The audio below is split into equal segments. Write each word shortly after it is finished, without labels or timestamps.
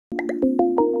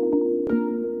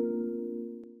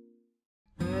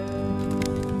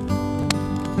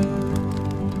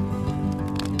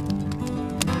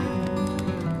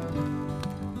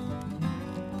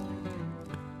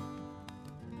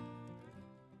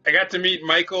I got to meet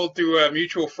Michael through a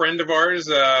mutual friend of ours.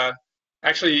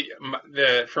 Actually,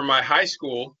 from my high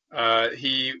school,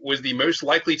 he was the most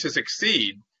likely to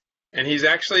succeed, and he's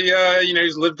actually,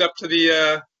 he's lived up to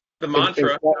the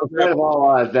mantra. In spite of all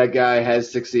odds, that guy has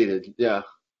succeeded. Yeah.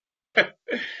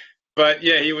 But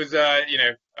yeah, he was,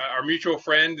 our mutual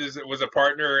friend was a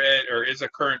partner or is a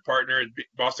current partner at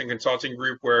Boston Consulting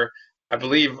Group, where I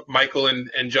believe Michael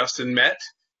and Justin met,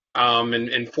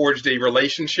 and forged a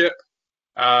relationship.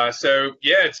 So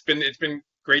yeah, it's been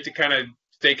great to kind of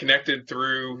stay connected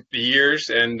through the years,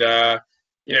 and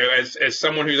as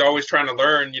someone who's always trying to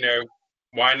learn,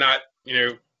 why not,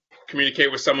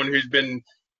 communicate with someone who's been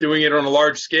doing it on a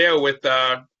large scale with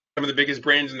some of the biggest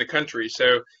brands in the country.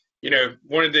 So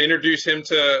wanted to introduce him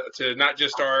to not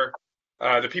just our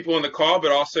the people on the call,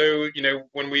 but also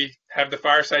when we have the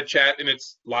fireside chat and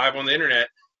it's live on the internet,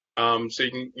 so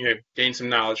you can gain some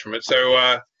knowledge from it.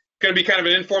 So going to be kind of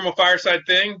an informal fireside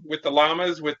thing with the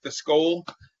llamas, with the skull.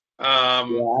 Yeah,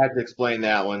 I have to explain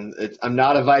that one. I'm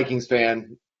not a Vikings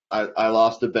fan. I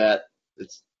lost a bet.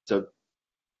 So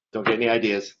don't get any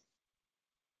ideas.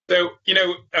 So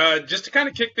just to kind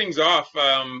of kick things off,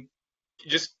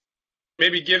 just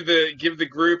maybe give the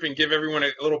group and give everyone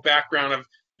a little background of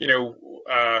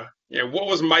what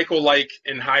was Michael like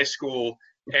in high school,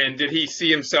 and did he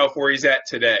see himself where he's at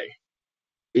today?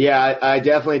 Yeah, I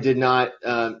definitely did not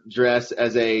dress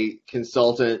as a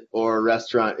consultant or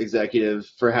restaurant executive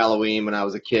for Halloween when I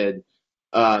was a kid.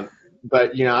 But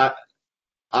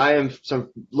I am a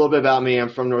little bit about me. I'm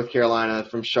from North Carolina,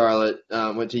 from Charlotte.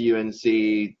 Went to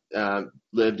UNC.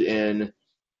 Lived in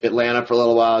Atlanta for a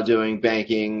little while doing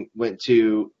banking. Went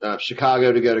to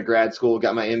Chicago to go to grad school.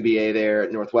 Got my MBA there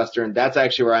at Northwestern. That's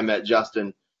actually where I met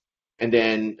Justin. And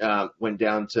then went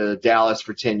down to Dallas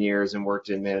for 10 years and worked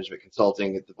in management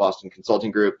consulting at the Boston Consulting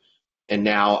Group. And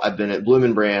now I've been at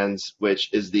Bloomin Brands,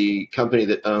 which is the company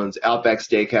that owns Outback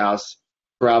Steakhouse,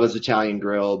 Carrabba's Italian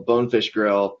Grill, Bonefish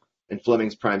Grill, and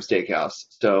Fleming's Prime Steakhouse.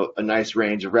 So a nice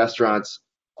range of restaurants,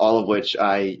 all of which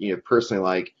I personally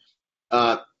like.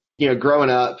 Growing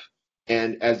up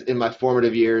and as in my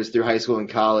formative years through high school and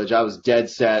college, I was dead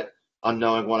set on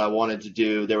knowing what I wanted to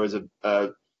do. There was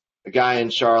a guy in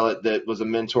Charlotte that was a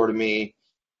mentor to me,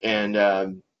 and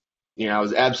I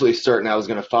was absolutely certain I was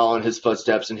going to follow in his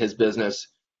footsteps in his business.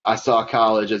 I saw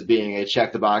college as being a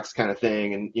check the box kind of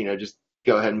thing, and just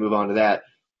go ahead and move on to that.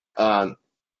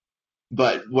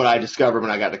 But what I discovered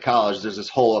when I got to college, there's this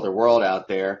whole other world out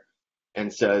there,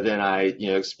 and so then I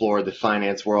explored the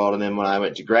finance world, and then when I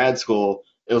went to grad school,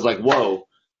 it was like, whoa,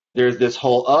 there's this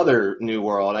whole other new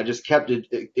world. I just kept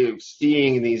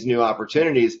seeing these new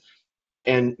opportunities.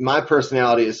 And my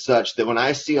personality is such that when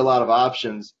I see a lot of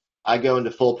options, I go into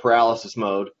full paralysis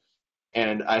mode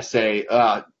and I say,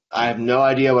 I have no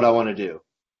idea what I want to do.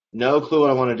 No clue what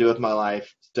I want to do with my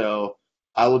life. So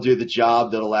I will do the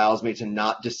job that allows me to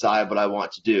not decide what I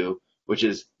want to do, which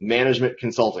is management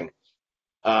consulting.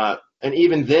 And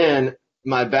even then,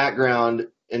 my background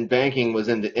in banking was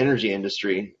in the energy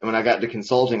industry. And when I got to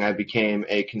consulting, I became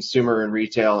a consumer and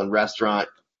retail and restaurant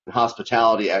and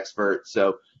hospitality expert.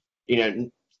 So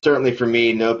certainly for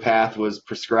me, no path was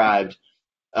prescribed.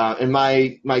 And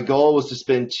my goal was to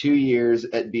spend 2 years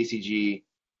at BCG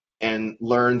and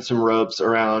learn some ropes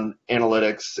around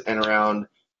analytics and around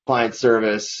client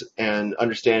service and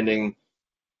understanding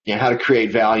how to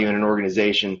create value in an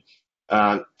organization.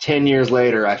 10 years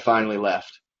later, I finally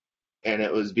left. And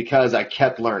it was because I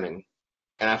kept learning.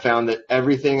 And I found that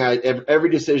every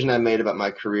decision I made about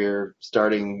my career,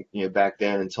 starting back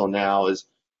then until now, is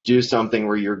do something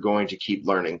where you're going to keep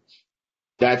learning.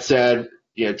 That said,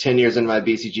 10 years into my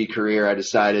BCG career, I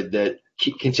decided that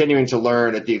continuing to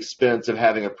learn at the expense of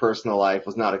having a personal life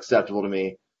was not acceptable to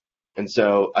me. And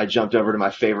so I jumped over to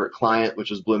my favorite client, which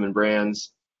was Bloomin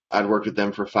Brands. I'd worked with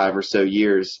them for 5 or so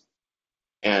years.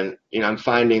 And, I'm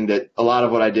finding that a lot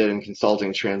of what I did in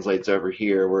consulting translates over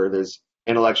here, where there's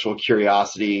intellectual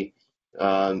curiosity,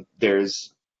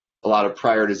 there's a lot of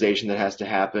prioritization that has to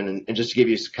happen. And just to give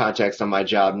you some context on my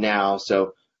job now,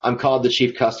 so I'm called the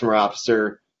Chief Customer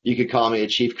Officer. You could call me a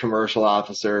Chief Commercial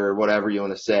Officer or whatever you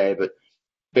want to say, but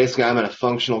basically I'm in a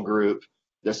functional group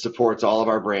that supports all of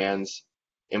our brands,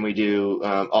 and we do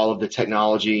all of the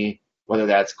technology, whether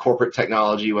that's corporate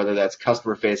technology, whether that's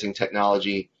customer-facing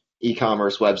technology,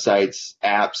 e-commerce websites,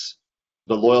 apps,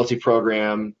 the loyalty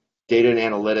program, data and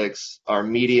analytics, our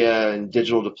media and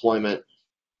digital deployment.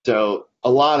 So a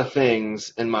lot of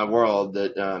things in my world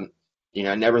that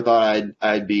I never thought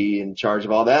I'd be in charge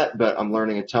of all that, but I'm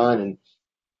learning a ton.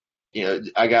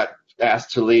 And I got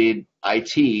asked to lead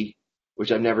IT,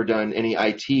 which I've never done any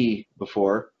IT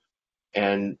before,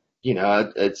 and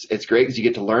it's great because you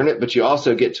get to learn it, but you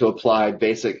also get to apply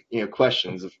basic,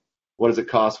 questions of what does it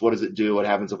cost, what does it do, what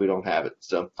happens if we don't have it.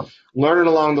 So learning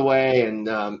along the way,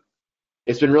 and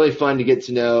it's been really fun to get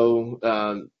to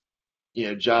know,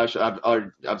 Josh.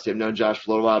 Obviously I've known Josh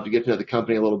for a little while, to get to know the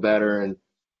company a little better, and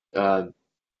uh,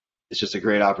 it's just a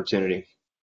great opportunity.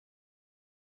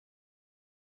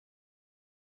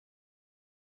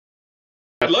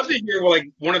 I'd love to hear like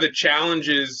one of the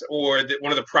challenges or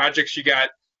one of the projects you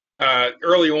got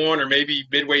early on, or maybe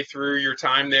midway through your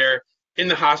time there in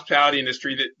the hospitality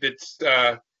industry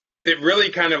that really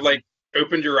kind of like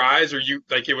opened your eyes, or you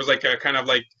like it was like a kind of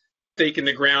like stake in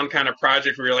the ground kind of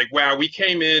project where you're like, wow, we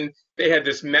came in, they had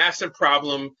this massive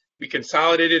problem, we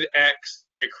consolidated X,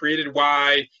 it created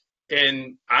Y,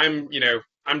 and I'm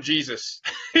Jesus,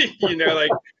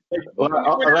 like Well,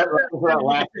 for that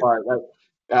last part,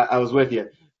 I was with you.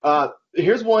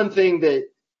 Here's one thing that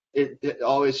it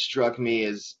always struck me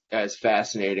as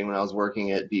fascinating when I was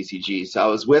working at BCG. So I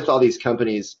was with all these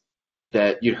companies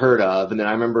that you'd heard of, and then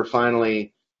I remember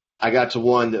finally I got to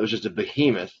one that was just a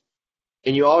behemoth.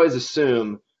 And you always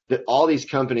assume that all these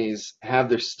companies have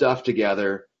their stuff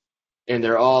together and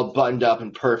they're all buttoned up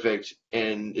and perfect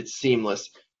and it's seamless.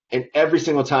 And every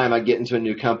single time I get into a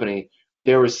new company,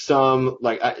 there was some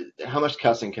like, how much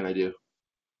cussing can I do?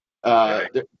 okay,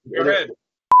 There, go there, ahead.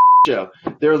 show.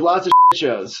 There was lots of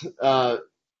shows,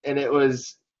 and it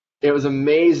was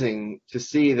amazing to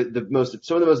see that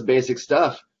some of the most basic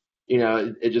stuff,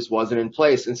 it just wasn't in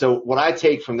place. And so what I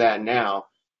take from that now,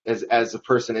 as a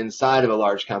person inside of a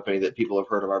large company that people have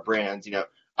heard of our brands,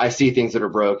 I see things that are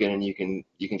broken, and you can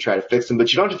try to fix them,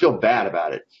 but you don't have to feel bad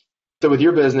about it. So with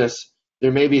your business,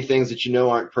 there may be things that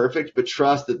aren't perfect, but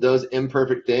trust that those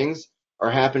imperfect things are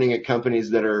happening at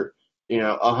companies that are,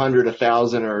 100,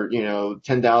 1,000, or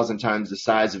 10,000 times the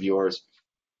size of yours.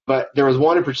 But there was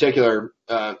one in particular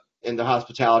in the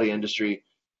hospitality industry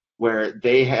where so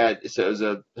it was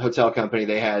a hotel company.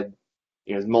 They had,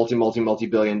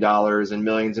 multi-billion dollars and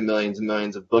millions and millions and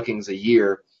millions of bookings a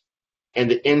year. And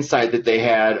the insight that they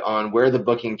had on where the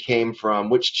booking came from,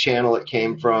 which channel it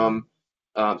came from,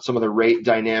 some of the rate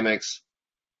dynamics,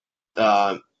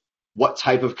 what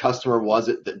type of customer was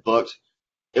it that booked.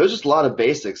 It was just a lot of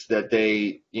basics that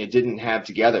they didn't have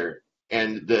together.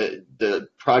 And the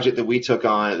project that we took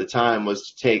on at the time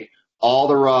was to take all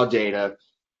the raw data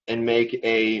and make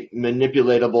a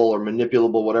manipulatable or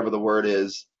manipulable, whatever the word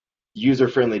is,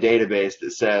 user-friendly database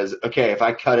that says, okay, if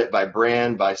I cut it by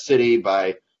brand, by city,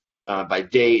 by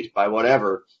date, by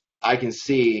whatever, I can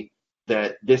see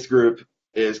that this group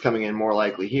is coming in more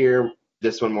likely here,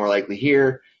 this one more likely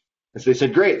here. And so they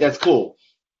said, great, that's cool.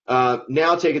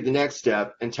 Now take it the next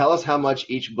step and tell us how much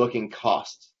each booking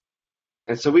costs.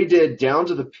 And so we did down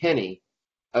to the penny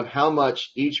of how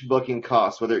much each booking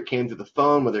costs, whether it came through the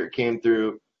phone, whether it came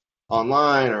through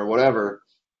online or whatever,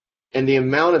 and the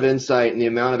amount of insight and the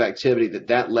amount of activity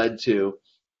that led to,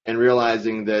 and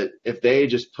realizing that if they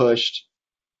just pushed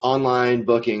online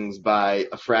bookings by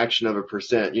a fraction of a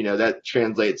percent, that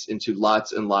translates into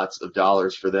lots and lots of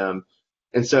dollars for them.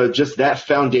 And so just that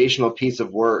foundational piece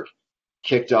of work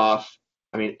kicked off,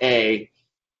 a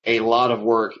lot of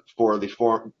work for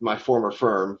my former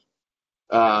firm.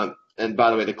 And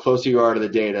by the way, the closer you are to the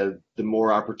data, the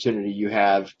more opportunity you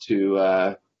have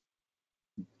to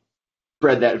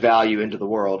spread that value into the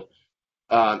world.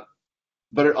 But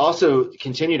it also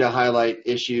continued to highlight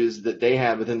issues that they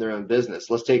had within their own business.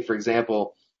 Let's take, for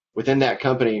example, within that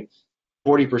company,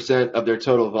 40% of their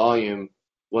total volume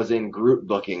was in group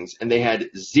bookings, and they had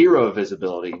zero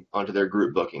visibility onto their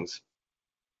group bookings.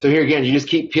 So here again, you just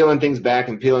keep peeling things back,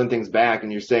 and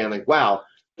you're saying like, wow,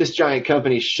 this giant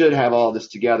company should have all this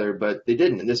together, but they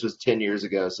didn't. And this was 10 years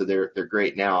ago, so they're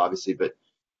great now, obviously. But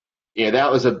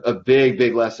that was a big,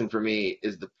 big lesson for me,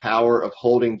 is the power of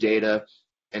holding data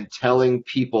and telling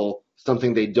people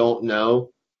something they don't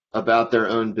know about their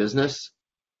own business.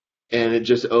 And it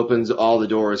just opens all the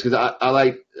doors. Because I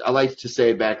like to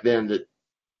say back then that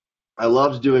I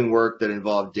loved doing work that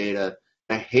involved data.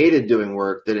 I hated doing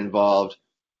work that involved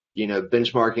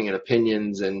benchmarking and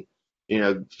opinions and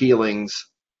feelings,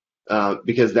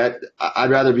 because I'd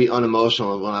rather be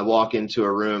unemotional when I walk into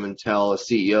a room and tell a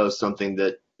CEO something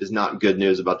that is not good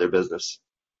news about their business.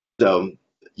 So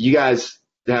you guys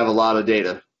have a lot of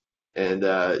data, and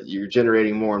you're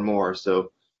generating more and more,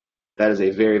 so that is a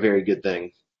very, very good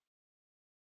thing.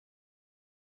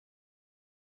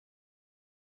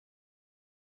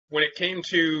 When it came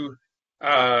to,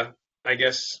 I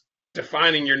guess,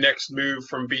 defining your next move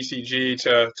from BCG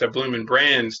to Bloomin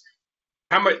Brands,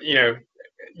 how much,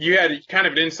 you had kind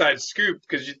of an inside scoop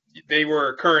because they were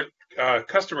a current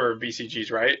customer of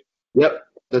BCG's, right? Yep.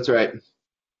 That's right.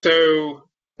 So,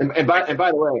 And by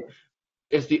the way,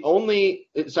 it's the only.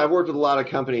 So I've worked with a lot of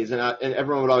companies, and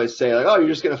everyone would always say like, "Oh, you're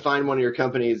just going to find one of your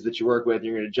companies that you work with, and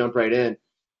you're going to jump right in."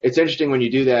 It's interesting when you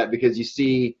do that because you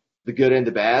see the good and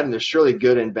the bad, and there's surely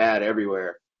good and bad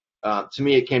everywhere. To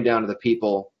me, it came down to the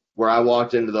people. Where I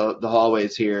walked into the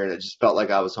hallways here, and it just felt like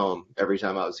I was home every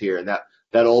time I was here, and that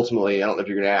ultimately, I don't know if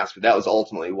you're going to ask, but that was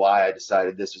ultimately why I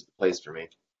decided this was the place for me.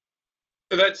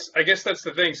 I guess that's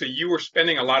the thing. So you were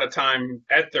spending a lot of time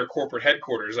at their corporate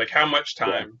headquarters. Like how much Yeah.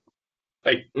 time?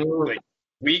 Like, Mm, like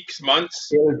weeks,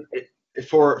 months?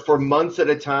 for months at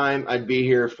a time, I'd be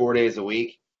here 4 days a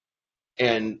week,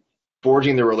 and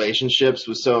forging the relationships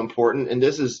was so important. And I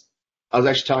was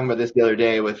actually talking about this the other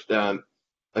day with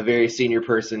a very senior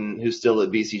person who's still at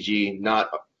BCG, not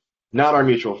our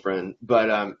mutual friend,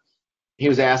 but he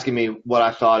was asking me what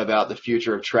I thought about the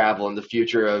future of travel and the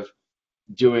future of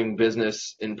doing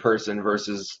business in person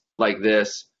versus like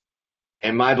this.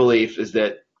 And my belief is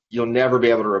that you'll never be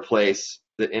able to replace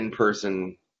the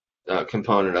in-person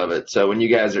component of it. So when you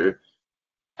guys are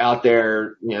out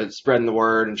there, spreading the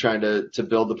word and trying to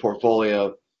build the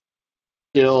portfolio,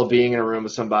 still being in a room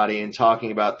with somebody and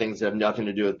talking about things that have nothing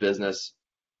to do with business,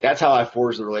 that's how I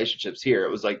forged the relationships here. It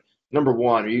was like, number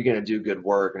one, are you going to do good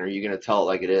work and are you going to tell it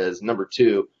like it is? Number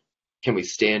two, can we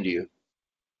stand you?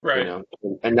 Right.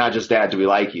 And not just that, do we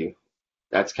like you?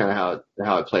 That's kind of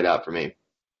how it played out for me.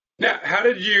 Now, how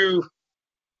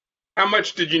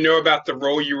much did you know about the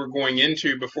role you were going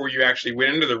into before you actually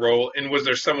went into the role? And was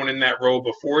there someone in that role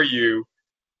before you,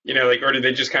 like, or did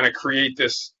they just kind of create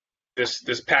this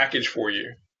package for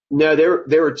you? No,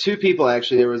 there were two people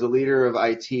actually. There was a leader of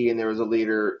IT and there was a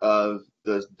leader of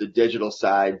the digital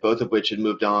side, both of which had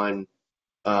moved on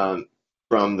um,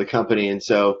 from the company, and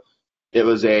so it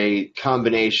was a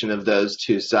combination of those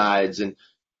two sides. And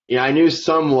I knew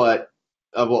somewhat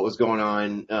of what was going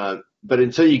on, but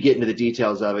until you get into the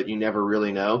details of it, you never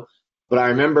really know. But I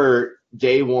remember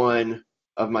day one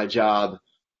of my job.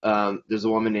 There's a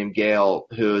woman named Gail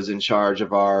who is in charge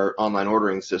of our online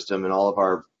ordering system and all of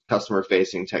our customer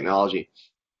facing technology.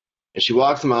 And she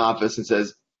walks in my office and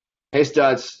says, "Hey,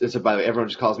 Stutts." And so, by the way, everyone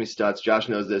just calls me Stutts. Josh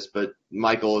knows this, but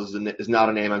Michael is not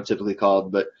a name I'm typically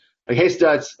called. But like, "Hey,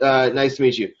 Stutts, nice to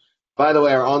meet you. By the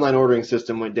way, our online ordering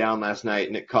system went down last night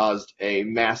and it caused a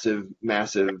massive,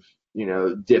 massive,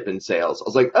 dip in sales." I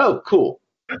was like, "Oh, cool.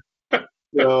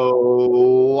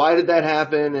 So why did that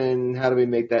happen and how do we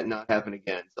make that not happen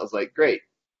again?" So I was like, "Great.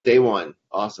 Day one.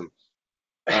 Awesome."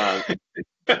 Uh,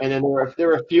 and then there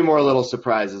were a few more little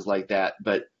surprises like that,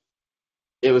 but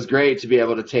it was great to be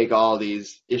able to take all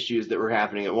these issues that were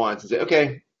happening at once and say,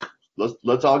 okay,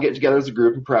 let's all get together as a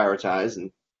group and prioritize.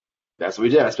 And that's what we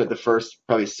did. I spent the first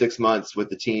probably 6 months with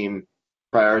the team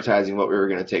prioritizing what we were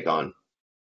going to take on.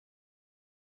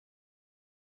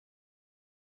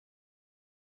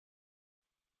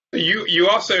 You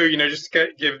also, just to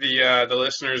give the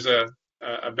listeners a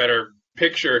better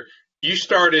picture, you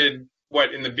started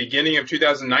what in the beginning of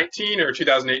 2019 or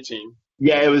 2018?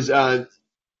 Yeah, it was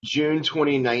June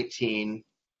 2019.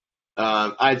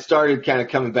 I'd started kind of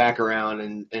coming back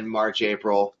around in March,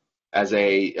 April as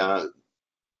a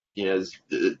as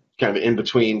kind of in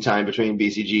between time between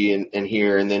BCG and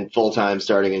here, and then full time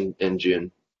starting in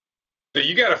June. So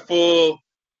you got a full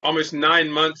almost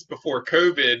 9 months before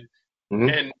COVID. Mm-hmm.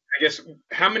 And I guess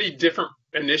how many different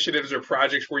initiatives or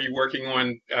projects were you working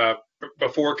on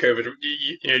before COVID?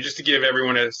 Just to give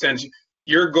everyone a sense,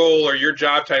 your goal or your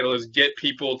job title is get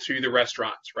people to the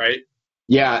restaurants, right?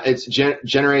 Yeah, it's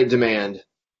generate demand,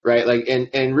 right? Like,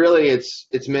 and really,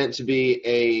 it's meant to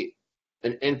be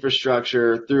an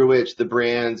infrastructure through which the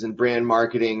brands and brand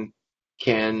marketing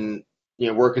can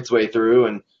work its way through.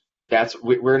 And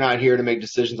we're not here to make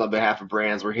decisions on behalf of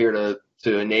brands. We're here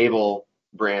to enable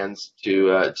brands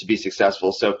to be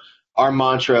successful. So our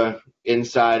mantra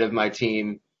inside of my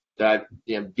team that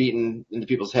I've beaten into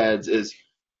people's heads is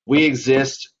we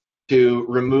exist to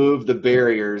remove the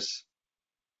barriers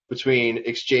between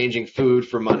exchanging food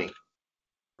for money,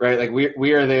 right? Like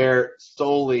we are there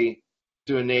solely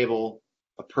to enable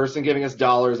a person giving us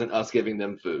dollars and us giving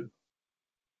them food.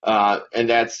 And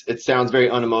it sounds very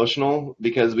unemotional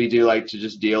because we do like to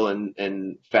just deal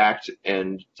in fact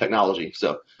and technology.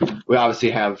 So we obviously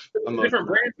have Different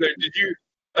brands there. Did you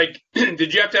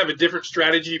did you have to have a different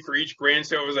strategy for each brand?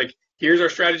 So it was like, here's our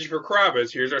strategy for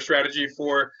Carrabba's, here's our strategy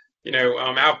for,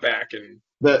 Outback and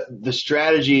the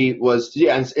strategy was,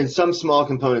 yeah, in some small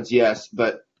components, yes,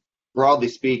 but broadly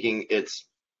speaking,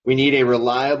 we need a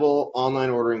reliable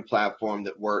online ordering platform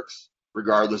that works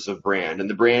regardless of brand. And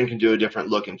the brand can do a different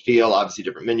look and feel, obviously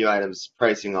different menu items,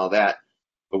 pricing, all that.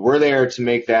 But we're there to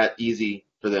make that easy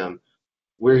for them.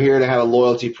 we're here to have a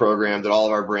loyalty program that all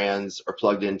of our brands are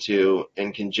plugged into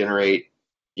and can generate,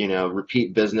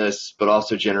 repeat business, but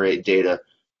also generate data.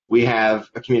 We have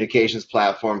a communications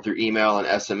platform through email and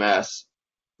SMS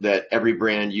that every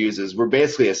brand uses. We're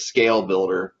basically a scale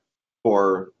builder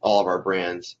for all of our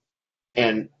brands.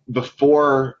 And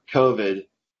before COVID,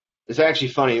 it's actually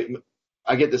funny.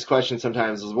 I get this question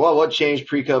sometimes, well, what changed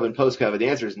pre-COVID and post-COVID? The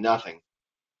answer is nothing.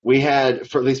 We had,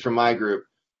 at least for my group,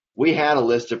 we had a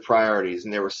list of priorities,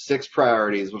 and there were 6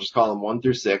 priorities. We'll just call them 1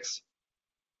 through 6.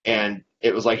 And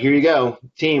it was like, here you go,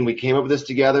 team. We came up with this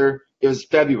together. It was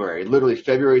February, literally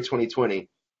February 2020.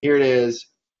 Here it is.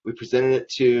 We presented it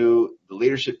to the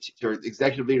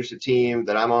executive leadership team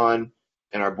that I'm on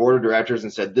and our board of directors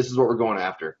and said, this is what we're going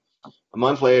after. A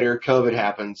month later, COVID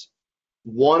happens.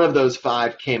 One of those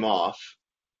 5 came off,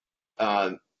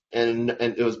 and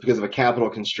it was because of a capital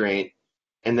constraint.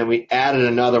 And then we added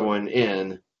another one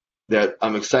in that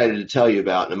I'm excited to tell you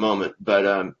about in a moment.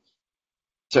 But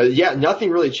so yeah, nothing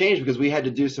really changed because we had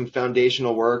to do some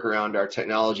foundational work around our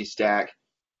technology stack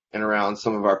and around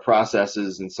some of our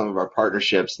processes and some of our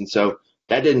partnerships. And so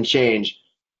that didn't change.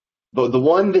 But the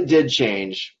one that did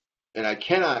change, and I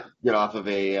cannot get off of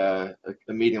a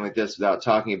meeting like this without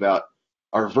talking about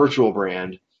our virtual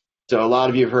brand. So a lot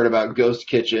of you have heard about ghost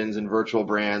kitchens and virtual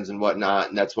brands and whatnot,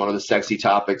 and that's one of the sexy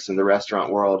topics in the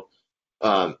restaurant world.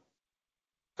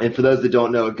 And for those that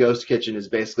don't know, a ghost kitchen is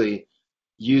basically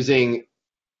using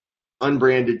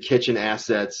unbranded kitchen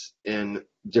assets in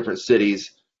different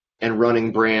cities and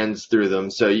running brands through them.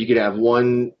 So you could have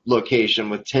one location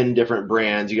with 10 different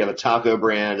brands. You could have a taco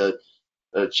brand,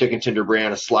 a chicken tender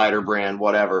brand, a slider brand,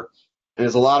 whatever. And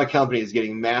there's a lot of companies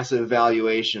getting massive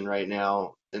valuation right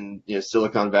now in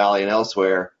Silicon Valley and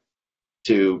elsewhere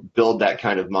to build that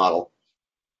kind of model.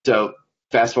 So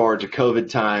fast forward to COVID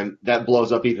time, that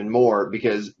blows up even more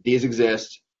because these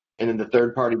exist, and then the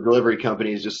third-party delivery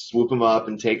companies just swoop them up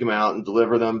and take them out and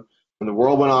deliver them. When the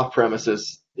world went off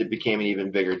premises, it became an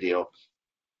even bigger deal.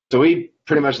 So we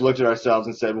pretty much looked at ourselves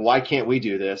and said, why can't we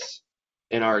do this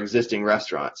in our existing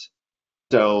restaurants?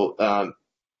 So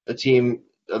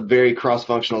a very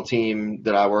cross-functional team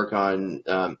that I work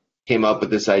on came up with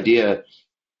this idea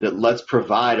that let's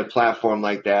provide a platform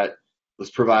like that.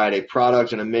 Let's provide a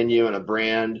product and a menu and a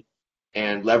brand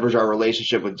and leverage our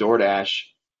relationship with DoorDash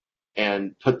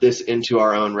and put this into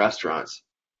our own restaurants.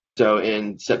 So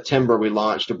in September, we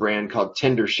launched a brand called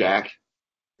Tender Shack.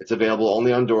 It's available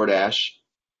only on DoorDash.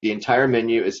 The entire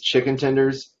menu is chicken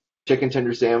tenders, chicken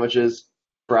tender sandwiches,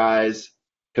 fries,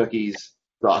 cookies,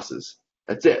 sauces.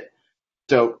 That's it.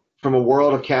 So from a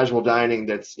world of casual dining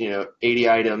that's 80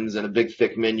 items and a big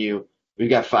thick menu, we've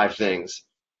got 5 things.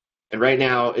 And right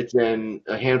now it's in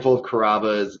a handful of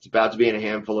Carrabbas. It's about to be in a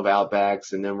handful of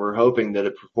Outbacks, and then we're hoping that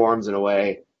it performs in a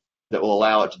way that will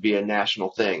allow it to be a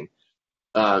national thing.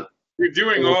 You're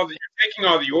taking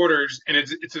all the orders, and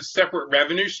it's a separate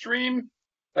revenue stream.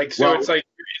 It's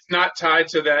not tied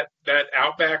to that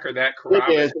Outback or that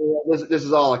Carrabba. This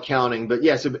is all accounting, but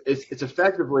yes, it's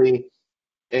effectively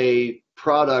a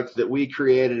product that we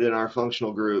created in our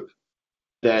functional group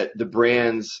that the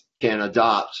brands can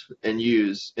adopt and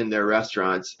use in their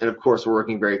restaurants. And of course, we're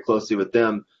working very closely with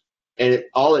them. And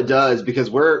all it does, because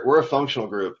we're a functional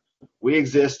group, we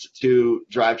exist to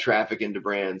drive traffic into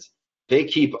brands. They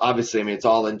keep, obviously, it's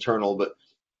all internal, but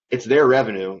it's their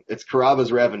revenue. It's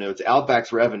Carrabba's revenue. It's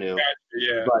Outback's revenue.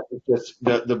 Yeah. But it's just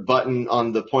the button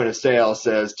on the point of sale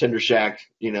says Tender Shack,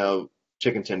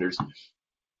 chicken tenders.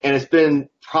 And it's been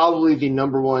probably the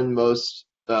number one most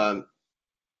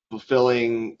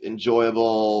fulfilling,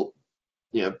 enjoyable,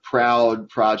 proud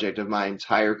project of my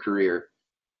entire career.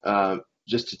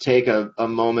 Just to take a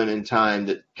moment in time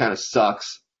that kind of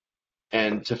sucks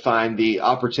and to find the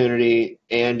opportunity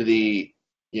and the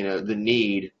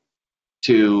need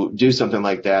to do something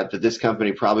like that this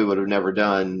company probably would have never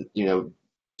done, due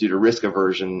to risk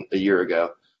aversion a year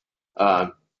ago.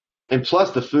 And plus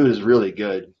the food is really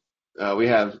good. We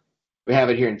have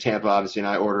it here in Tampa, obviously, and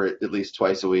I order it at least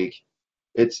twice a week.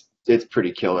 It's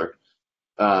pretty killer.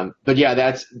 But yeah,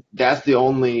 that's the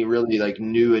only really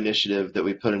new initiative that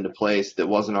we put into place that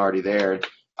wasn't already there.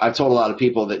 I've told a lot of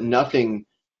people that nothing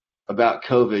about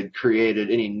COVID created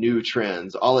any new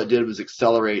trends. All it did was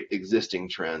accelerate existing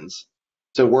trends.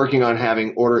 So working on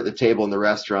having order at the table in the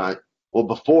restaurant, well,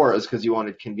 before it was because you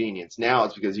wanted convenience. Now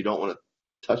it's because you don't want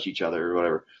to touch each other or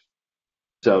whatever.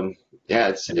 So yeah,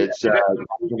 it's. You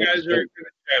guys are.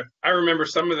 I remember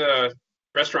some of the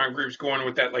restaurant groups going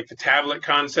with that, the tablet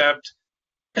concept,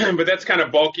 but that's kind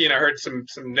of bulky, and I heard some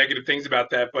negative things about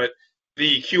that. But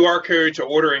the QR code to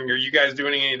ordering, are you guys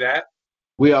doing any of that?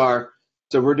 We are.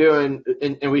 So we're doing,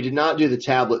 and we did not do the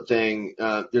tablet thing.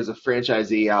 There's a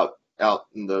franchisee out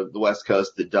in the West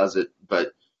Coast that does it,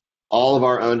 but all of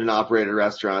our owned and operated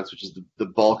restaurants, which is the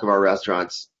bulk of our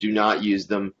restaurants, do not use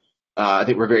them. I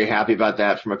think we're very happy about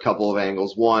that from a couple of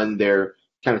angles. One, they're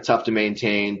kind of tough to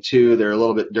maintain. Two, they're a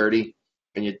little bit dirty,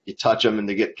 and you touch them and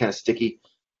they get kind of sticky.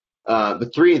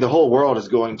 But three, the whole world is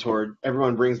going toward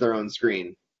everyone brings their own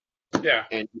screen. Yeah.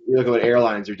 And you look at what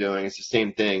airlines are doing, it's the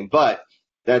same thing. But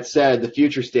that said, the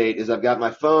future state is I've got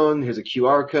my phone, here's a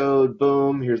QR code,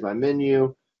 boom, here's my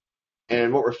menu.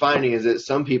 And what we're finding is that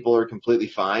some people are completely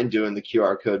fine doing the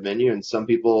QR code menu, and some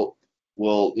people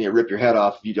will rip your head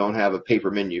off if you don't have a paper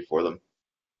menu for them.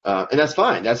 And that's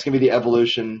fine. That's going to be the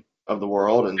evolution of the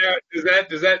world. And yeah,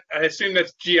 does that I assume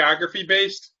that's geography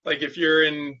based? Like if you're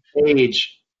in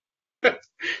age.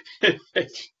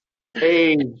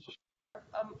 Age.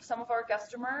 Some of our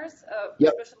customers,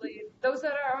 Yep. especially those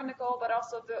that are on the call, but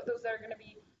also those that are going to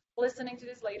be listening to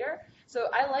this later. So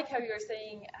I like how you're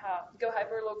saying go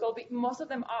hyper local. Most of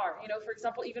them are, for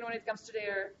example, even when it comes to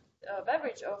their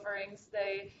beverage offerings,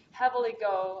 they heavily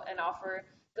go and offer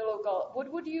the local.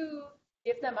 What would you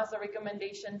give them as a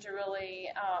recommendation to really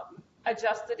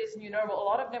adjust to this new normal? A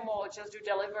lot of them will just do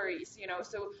deliveries,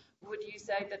 so would you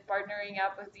say that partnering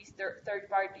up with these third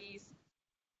parties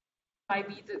might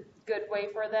be the good way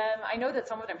for them? I know that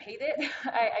some of them hate it.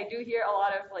 I do hear a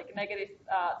lot of like negative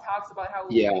talks about how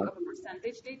big of a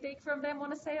percentage they take from them on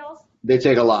the sales. They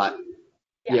take a lot.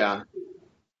 Yeah.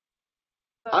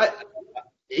 So,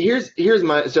 here's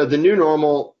my, so the new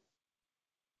normal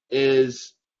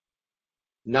is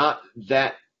not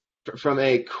that, from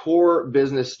a core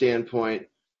business standpoint.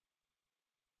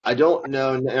 I don't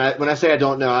know. And when I say I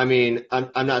don't know, I mean,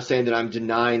 I'm not saying that I'm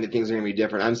denying that things are going to be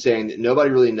different. I'm saying that nobody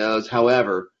really knows.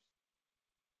 However,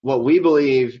 what we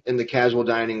believe in the casual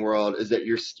dining world is that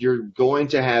you're going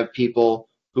to have people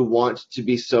who want to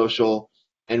be social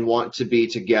and want to be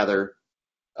together.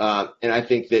 And I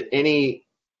think that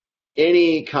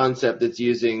any concept that's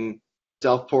using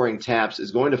self-pouring taps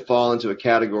is going to fall into a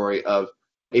category of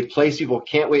a place people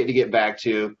can't wait to get back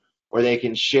to, where they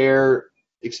can share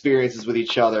experiences with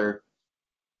each other.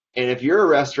 And if you're a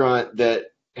restaurant that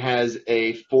has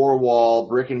a four-wall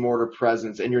brick and mortar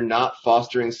presence and you're not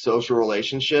fostering social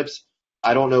relationships,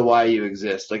 I don't know why you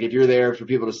exist. Like if you're there for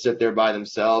people to sit there by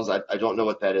themselves, I don't know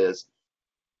what that is.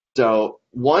 So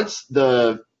once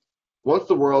the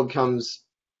world comes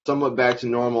somewhat back to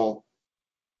normal,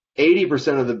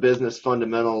 80% of the business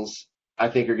fundamentals I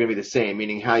think are going to be the same,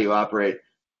 meaning how you operate.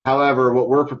 However, what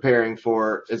we're preparing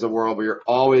for is a world where you're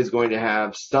always going to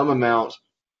have some amount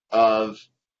of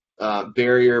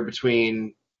barrier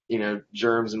between,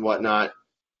 germs and whatnot.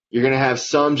 You're going to have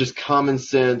some just common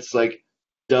sense, like,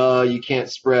 duh, you can't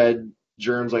spread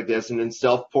germs like this. And in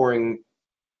self-pouring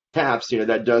taps,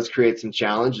 that does create some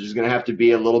challenge. There's going to have to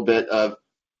be a little bit of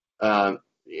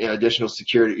additional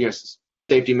security,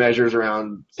 safety measures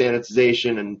around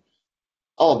sanitization and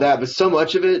all of that, but so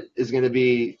much of it is going to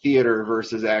be theater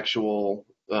versus actual,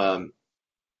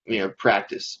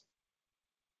 practice.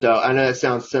 So I know that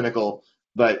sounds cynical,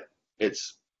 but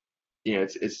it's I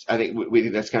think we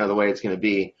think that's kind of the way it's going to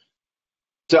be.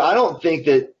 So I don't think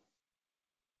that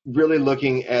really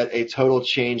looking at a total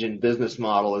change in business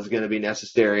model is going to be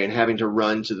necessary and having to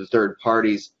run to the third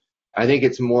parties. I think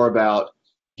it's more about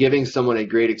giving someone a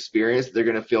great experience that they're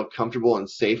going to feel comfortable and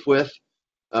safe with.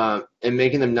 And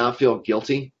making them not feel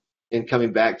guilty in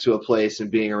coming back to a place and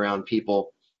being around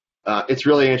people. It's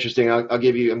really interesting. I'll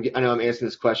give you, I know I'm answering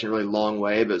this question a really long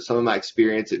way, but some of my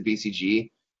experience at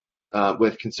BCG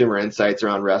with consumer insights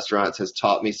around restaurants has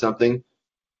taught me something.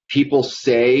 People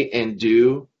say and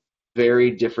do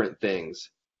very different things.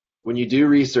 When you do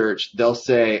research, they'll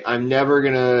say, I'm never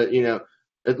going to,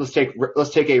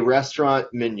 let's take a restaurant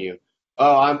menu.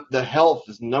 Oh, the health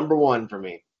is number one for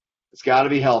me. It's got to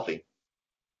be healthy.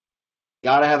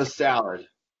 Got to have a salad.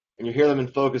 And you hear them in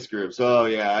focus groups. Oh,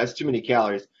 yeah, that's too many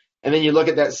calories. And then you look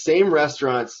at that same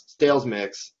restaurant's sales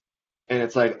mix, and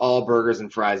it's like all burgers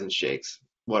and fries and shakes,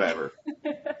 whatever.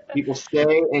 People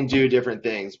say and do different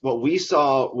things. What we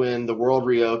saw when the world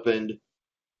reopened,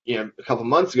 a couple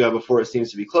months ago before it seems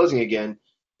to be closing again,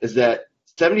 is that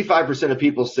 75% of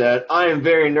people said, I am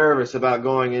very nervous about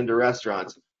going into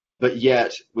restaurants. But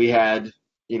yet we had,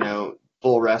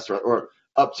 full restaurant or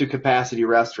up to capacity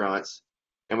restaurants.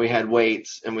 And we had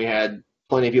waits, and we had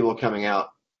plenty of people coming out.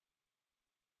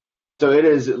 So it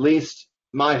is at least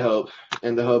my hope,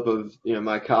 and the hope of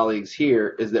my colleagues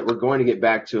here, is that we're going to get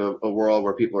back to a world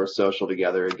where people are social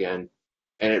together again.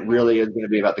 And it really is going to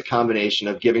be about the combination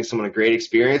of giving someone a great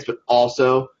experience, but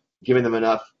also giving them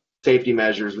enough safety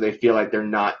measures where they feel like they're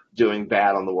not doing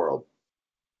bad on the world.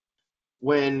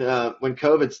 when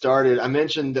COVID started, I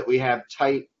mentioned that we have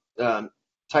tight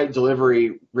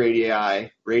delivery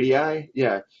radii,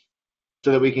 yeah,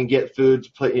 so that we can get food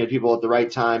to people at the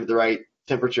right time, at the right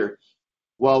temperature.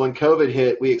 Well, when COVID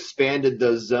hit, we expanded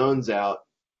those zones out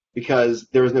because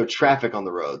there was no traffic on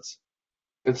the roads.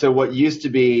 And so what used to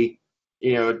be, a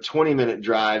 20-minute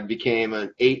drive became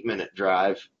an 8-minute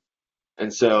drive.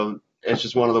 And so it's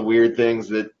just one of the weird things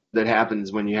that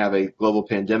happens when you have a global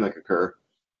pandemic occur.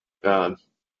 And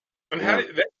how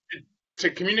did that, to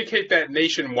communicate that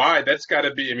nationwide? That's got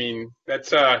to be. I mean,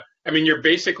 you're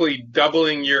basically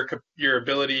doubling your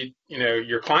ability,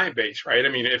 your client base, right? I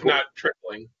mean, if not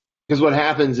tripling. Because what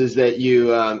happens is that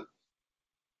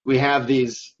we have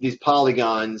these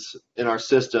polygons in our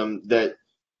system that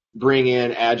bring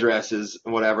in addresses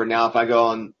and whatever. Now, if I go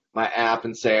on my app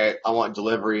and say I want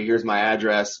delivery, here's my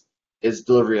address, is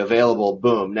delivery available?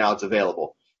 Boom, now it's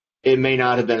available. It may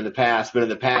not have been in the past, but in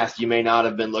the past you may not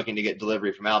have been looking to get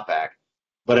delivery from Outback.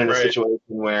 But in a situation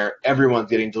where everyone's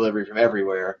getting delivery from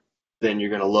everywhere, then you're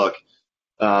going to look.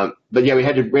 But yeah, we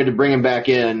had to bring them back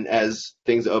in as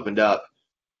things opened up.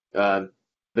 But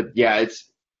yeah,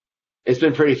 it's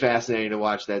been pretty fascinating to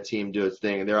watch that team do its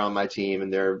thing. They're on my team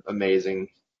and they're amazing.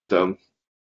 So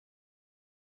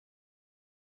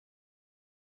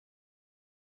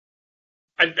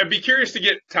I'd be curious to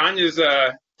get Tanya's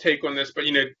take on this, but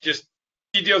just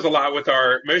he deals a lot with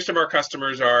most of our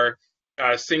customers are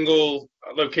single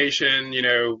location,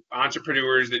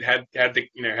 entrepreneurs that had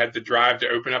the drive to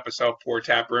open up a self-pour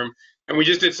tap room. And we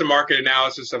just did some market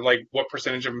analysis of like what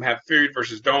percentage of them have food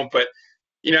versus don't. But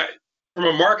from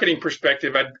a marketing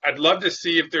perspective, I'd love to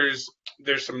see if there's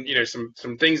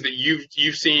some things that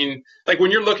you've seen, like when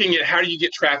you're looking at how do you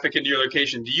get traffic into your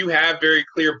location, do you have very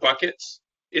clear buckets?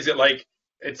 Is it like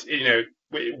it's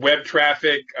web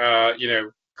traffic,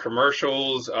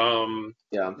 commercials,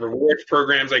 rewards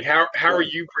programs? Like how are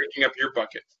you breaking up your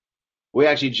buckets? We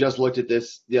actually just looked at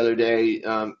this the other day.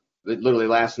 Literally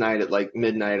last night at like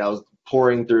midnight, I was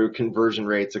pouring through conversion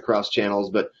rates across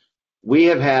channels, but we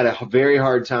have had a very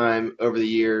hard time over the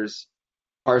years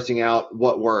parsing out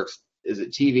what works. Is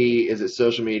it TV? Is it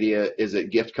social media? Is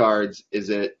it gift cards? Is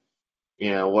it,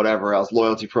 whatever else,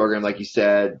 loyalty program, like you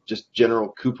said, just general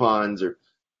coupons or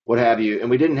what have you. And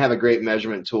we didn't have a great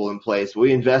measurement tool in place.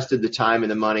 We invested the time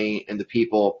and the money and the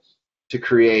people to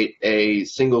create a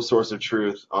single source of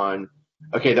truth on,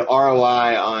 okay, the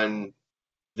ROI on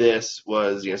this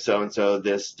was, so-and-so,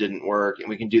 this didn't work. And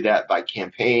we can do that by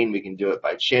campaign. We can do it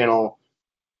by channel.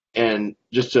 And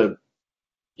just to,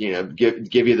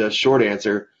 give you the short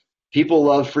answer, people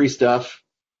love free stuff.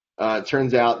 It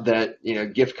turns out that,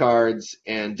 gift cards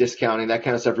and discounting, that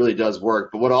kind of stuff really does work.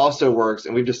 But what also works,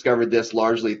 and we've discovered this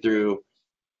largely through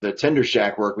the Tender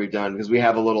Shack work we've done, because we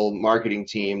have a little marketing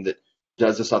team that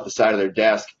does this off the side of their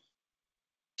desk.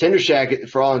 Tender Shack,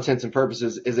 for all intents and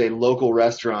purposes, is a local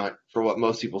restaurant for what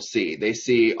most people see. They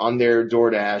see on their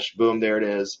DoorDash, boom, there it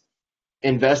is.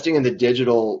 Investing in the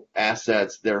digital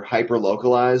assets that are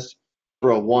hyper-localized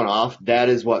for a one-off, that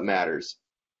is what matters.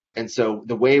 And so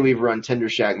the way we've run Tender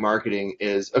Shack marketing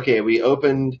is, okay, we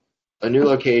opened a new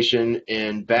location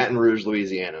in Baton Rouge,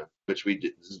 Louisiana, which we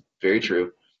did. This is very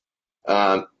true.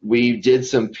 We did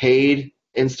some paid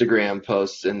Instagram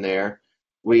posts in there.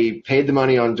 We paid the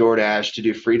money on DoorDash to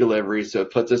do free delivery, so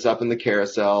it puts us up in the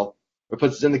carousel. It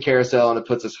puts us in the carousel, and it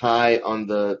puts us high on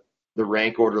the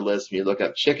rank order list when you look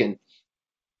up chicken,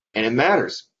 and it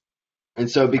matters.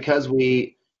 And so because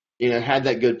we had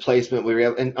that good placement, we were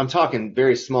able, and I'm talking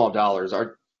very small dollars,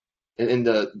 in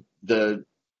the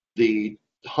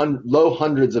low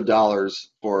hundreds of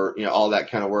dollars for all that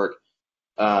kind of work.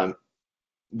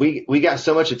 We got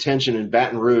so much attention in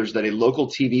Baton Rouge that a local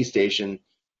TV station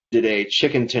did a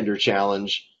chicken tender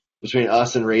challenge between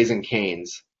us and Raising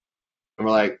Cane's. And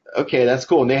we're like, okay, that's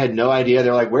cool. And they had no idea.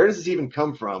 They're like, where does this even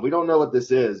come from? We don't know what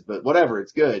this is, but whatever,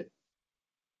 it's good.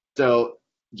 So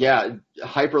yeah,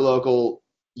 hyper-local,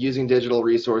 using digital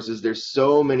resources. There's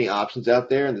so many options out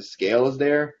there, and the scale is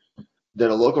there that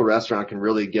a local restaurant can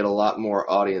really get a lot more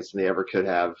audience than they ever could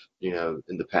have, in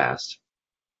the past.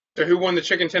 So who won the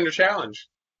chicken tender challenge?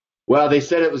 Well, they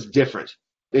said it was different.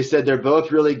 They said they're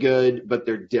both really good, but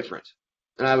they're different.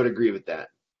 And I would agree with that.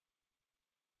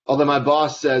 Although my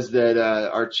boss says that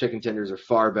our chicken tenders are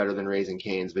far better than Raising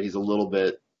Cane's, but he's a little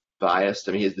bit biased.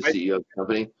 I mean, he's the CEO of the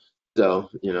company. So,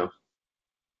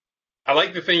 I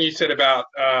like the thing you said about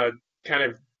kind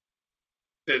of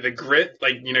the grit,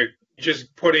 like,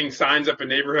 just putting signs up in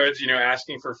neighborhoods,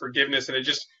 asking for forgiveness. And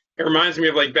it reminds me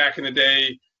of like back in the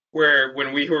day where when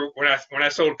I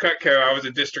sold Cutco, I was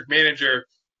a district manager.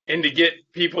 And to get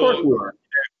people,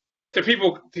 to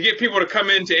get people to come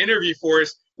in to interview for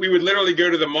us, we would literally go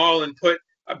to the mall and put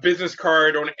a business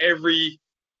card on every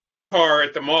car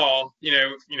at the mall,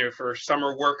 for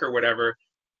summer work or whatever.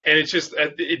 And it's just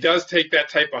it does take that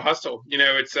type of hustle.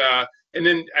 It's and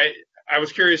then I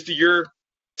was curious, do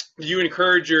you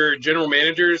encourage your general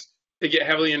managers to get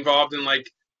heavily involved in like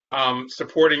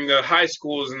supporting the high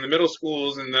schools and the middle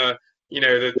schools and the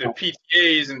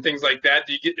PTAs and things like that?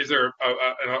 Is there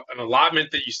an allotment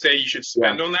that you say you should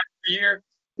spend on that per year?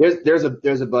 There's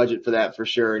a budget for that for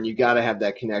sure, and you got to have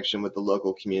that connection with the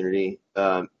local community.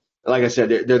 Like I said,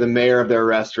 they're the mayor of their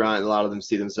restaurant, and a lot of them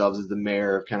see themselves as the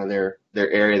mayor of kind of their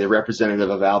area, the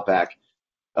representative of Outback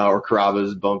or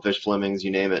Carrabba's, Bonefish, Fleming's, you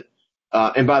name it.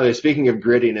 And by the way, speaking of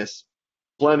grittiness,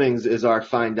 Fleming's is our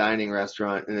fine dining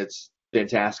restaurant, and it's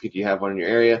fantastic if you have one in your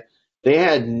area. They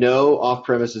had no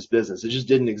off-premises business. It just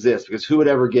didn't exist because who would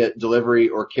ever get delivery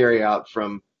or carry out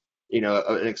from,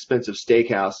 an expensive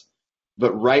steakhouse?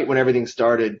 But right when everything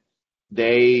started,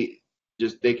 they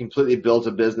completely built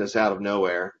a business out of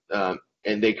nowhere.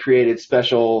 And they created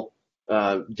special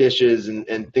dishes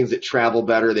and things that travel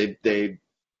better. They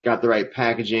got the right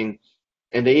packaging,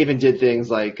 and they even did things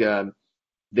like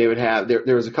they would have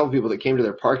there was a couple people that came to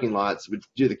their parking lots, would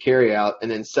do the carry out and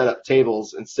then set up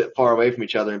tables and sit far away from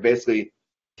each other and basically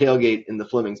tailgate in the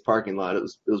Fleming's parking lot. It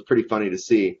was pretty funny to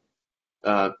see.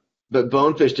 But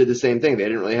Bonefish did the same thing. They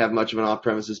didn't really have much of an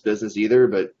off-premises business either,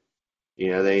 but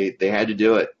they had to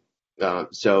do it.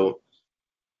 So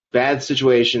bad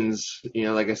situations,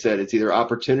 like I said, it's either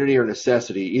opportunity or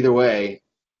necessity. Either way,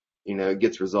 it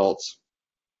gets results.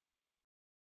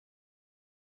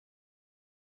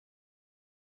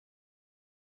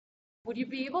 Would you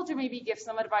be able to maybe give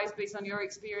some advice based on your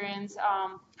experience,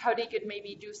 how they could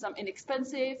maybe do some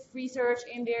inexpensive research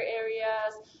in their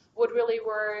areas, what really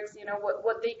works,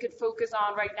 what they could focus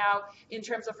on right now in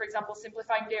terms of, for example,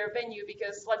 simplifying their venue?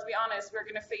 Because let's be honest, we're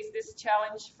going to face this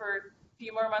challenge for a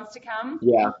few more months to come.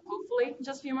 Yeah. Hopefully,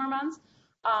 just a few more months.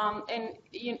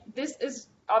 This is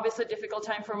obviously a difficult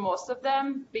time for most of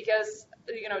them because,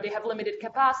 they have limited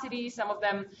capacity. Some of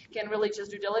them can really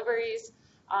just do deliveries.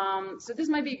 So this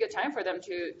might be a good time for them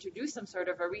to do some sort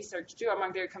of a research too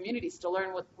among their communities to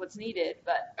learn what's needed,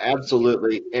 but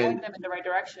absolutely, point them in the right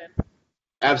direction.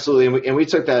 Absolutely, and we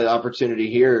took that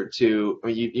opportunity here to.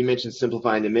 You mentioned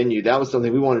simplifying the menu. That was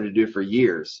something we wanted to do for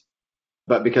years,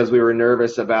 but because we were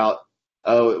nervous about,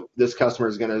 this customer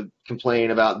is going to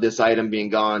complain about this item being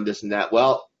gone, this and that.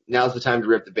 Well, now's the time to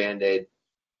rip the Band-Aid.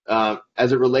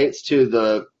 As it relates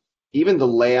to even the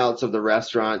layouts of the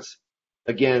restaurants.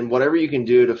 Again, whatever you can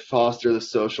do to foster the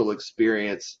social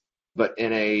experience, but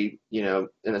in a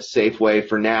safe way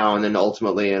for now, and then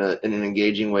ultimately in an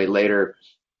engaging way later.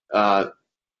 All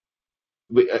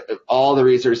the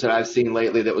research that I've seen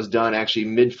lately that was done actually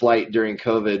mid-flight during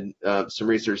COVID, some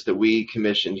research that we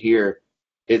commissioned here,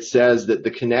 it says that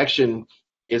the connection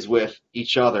is with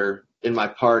each other in my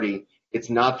party.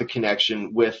 It's not the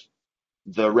connection with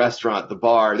the restaurant, the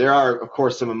bar. There are, of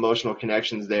course, some emotional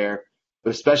connections there.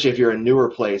 But especially if you're a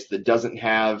newer place that doesn't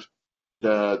have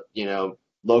the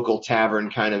local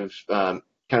tavern kind of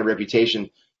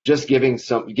reputation, just giving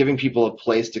people a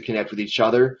place to connect with each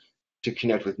other, to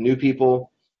connect with new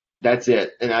people, that's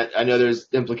it. And I know there's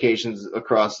implications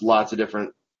across lots of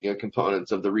different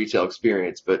components of the retail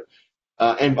experience. But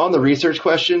and on the research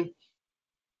question,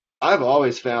 I've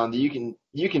always found that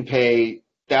you can pay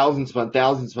thousands upon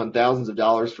thousands upon thousands of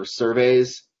dollars for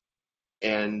surveys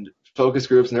and focus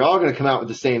groups, and they're all going to come out with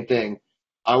the same thing.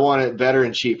 I want it better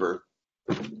and cheaper.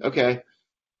 Okay.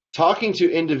 Talking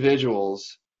to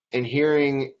individuals and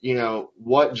hearing,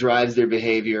 what drives their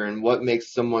behavior and what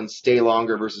makes someone stay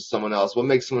longer versus someone else, what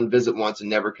makes someone visit once and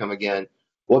never come again,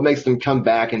 what makes them come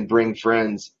back and bring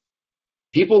friends.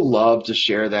 People love to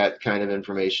share that kind of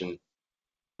information.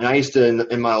 And I used to,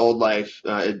 in my old life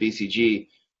at BCG,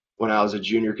 when I was a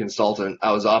junior consultant,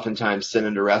 I was oftentimes sent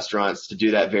into restaurants to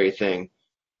do that very thing.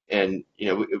 And,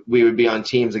 we would be on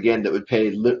teams, again, that would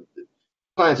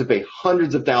clients would pay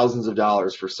hundreds of thousands of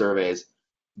dollars for surveys.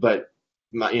 But,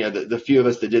 the few of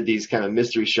us that did these kind of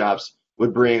mystery shops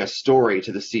would bring a story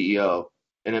to the CEO,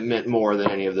 and it meant more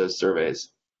than any of those surveys.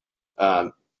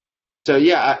 So,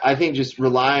 yeah, I think just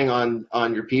relying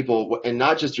on your people, and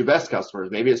not just your best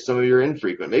customers. Maybe it's some of your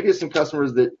infrequent. Maybe it's some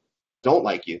customers that don't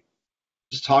like you.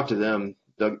 Just talk to them.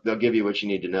 They'll give you what you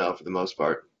need to know for the most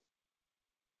part.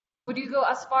 Would you go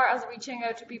as far as reaching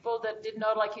out to people that did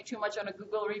not like you too much on a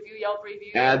Google review, Yelp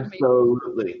review?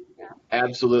 Absolutely. Yeah.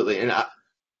 Absolutely. And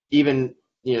even,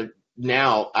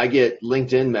 now I get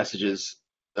LinkedIn messages.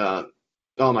 Oh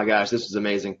my gosh, this was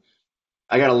amazing.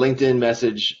 I got a LinkedIn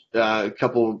message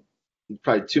probably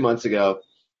 2 months ago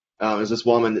There's this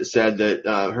woman that said that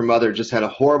her mother just had a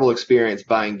horrible experience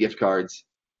buying gift cards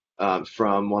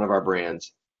from one of our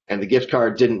brands, and the gift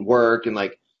card didn't work, and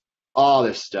like all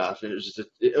this stuff. And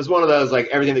it was one of those, like,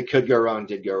 everything that could go wrong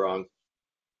did go wrong.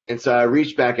 And so I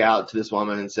reached back out to this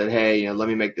woman and said, hey, let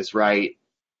me make this right.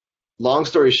 Long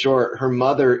story short, her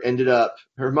mother,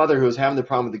 who was having the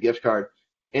problem with the gift card,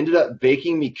 ended up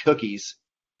baking me cookies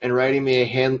and writing me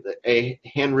a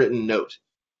handwritten note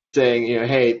saying,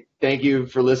 hey, thank you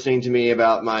for listening to me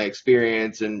about my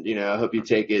experience, and, I hope you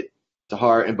take it to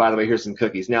heart. And by the way, here's some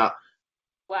cookies. Now,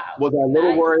 Wow. was I a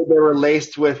little worried they were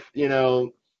laced with,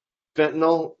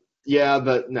 fentanyl? Yeah,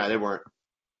 but no, they weren't.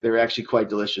 They were actually quite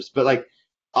delicious. But like,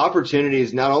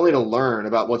 opportunities not only to learn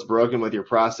about what's broken with your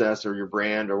process or your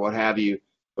brand or what have you,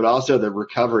 but also the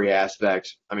recovery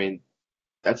aspect. I mean,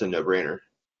 that's a no-brainer.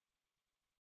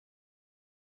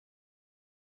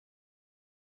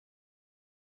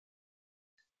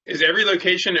 Is every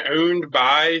location owned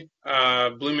by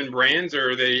Bloomin Brands,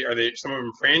 or are they some of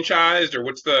them franchised, or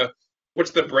what's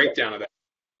the breakdown of that?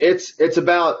 It's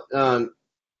about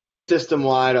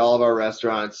system-wide, all of our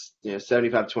restaurants,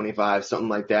 75-25, something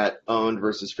like that, owned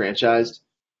versus franchised.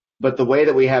 But the way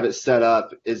that we have it set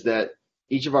up is that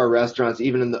each of our restaurants,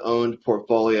 even in the owned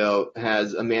portfolio,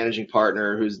 has a managing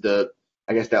partner who's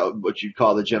I guess that what you'd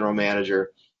call the general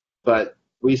manager. But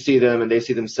we see them and they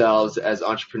see themselves as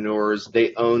entrepreneurs.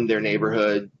 They own their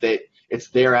neighborhood. It's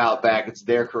their Outback. It's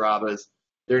their Carrabbas.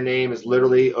 Their name is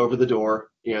literally over the door.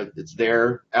 It's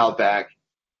their Outback.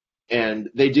 And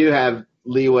they do have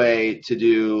leeway to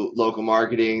do local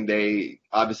marketing. They're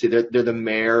the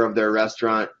mayor of their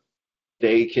restaurant.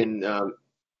 They can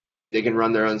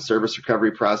run their own service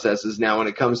recovery processes. Now, when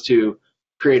it comes to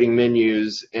creating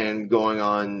menus and going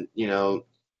on,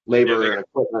 labor and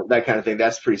equipment, that kind of thing,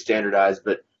 that's pretty standardized.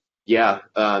 But yeah,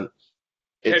 have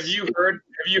you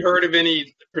heard of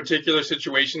any particular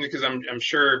situation? Because I'm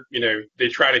sure they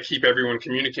try to keep everyone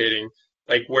communicating,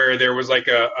 like where there was like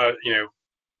a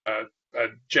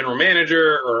general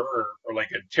manager or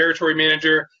like a territory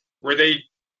manager where they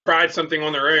tried something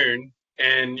on their own,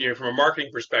 and from a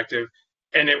marketing perspective,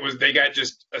 and they got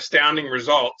just astounding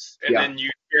results, and then you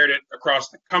shared it across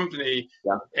the company,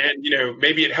 and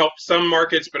maybe it helped some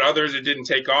markets, but others it didn't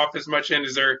take off as much. And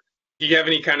do you have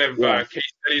any kind of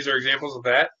case studies or examples of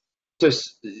that? So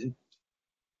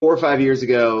 4 or 5 years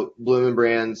ago, Bloomin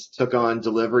Brands took on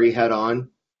delivery head on,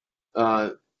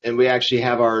 and we actually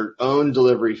have our own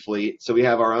delivery fleet. So we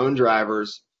have our own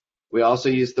drivers. We also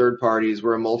use third parties.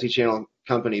 We're a multi-channel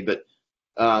company, but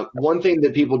one thing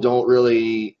that people don't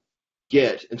really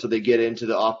get until they get into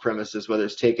the off-premises, whether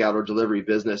it's takeout or delivery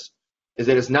business, is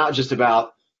that it's not just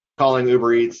about calling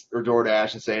Uber Eats or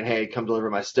DoorDash and saying, hey, come deliver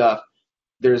my stuff.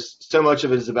 There's so much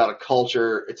of it is about a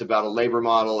culture. It's about a labor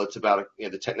model. It's about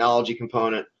the technology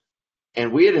component.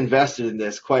 And we had invested in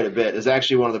this quite a bit. It's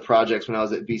actually one of the projects when I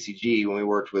was at BCG, when we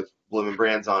worked with Bloomin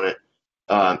Brands on it,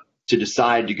 to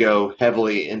decide to go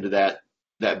heavily into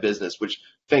that business, which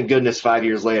thank goodness 5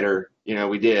 years later,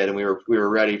 we did, and we were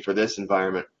ready for this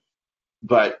environment.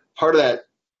 But part of that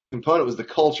component was the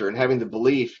culture and having the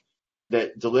belief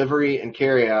that delivery and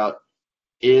carryout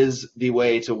is the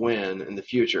way to win in the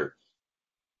future.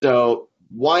 So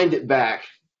wind it back.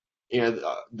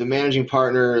 The managing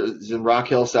partner is in Rock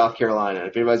Hill, South Carolina.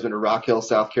 If anybody's been to Rock Hill,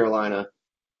 South Carolina,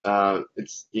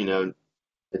 it's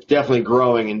definitely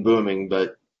growing and booming,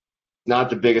 but not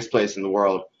the biggest place in the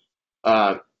world.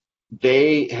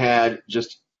 They had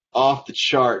just off the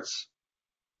charts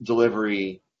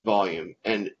delivery volume,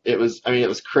 and it was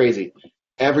crazy.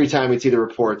 Every time we'd see the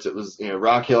reports, it was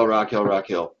Rock Hill, Rock Hill, Rock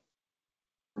Hill.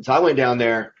 And so I went down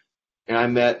there and I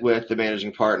met with the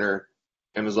managing partner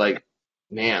and was like,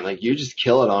 man, like, you just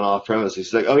kill it on off premises.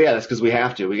 He's like, oh yeah, that's because we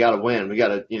have to. We got to win. We got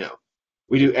to,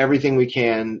 we do everything we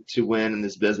can to win in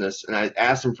this business. And I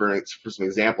asked him for some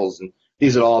examples, and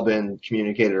these had all been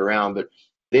communicated around, but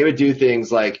they would do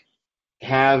things like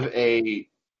have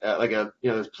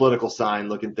those political sign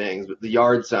looking things, but the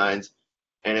yard signs,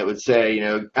 and it would say,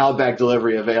 Outback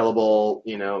delivery available,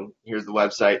 here's the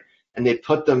website. And they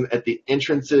put them at the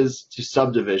entrances to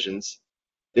subdivisions.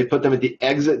 They put them at the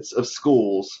exits of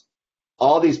schools,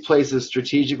 all these places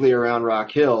strategically around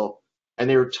Rock Hill, and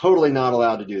they were totally not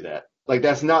allowed to do that. Like,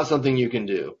 that's not something you can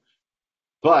do.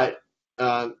 But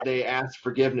they asked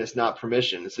forgiveness, not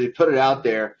permission. So they put it out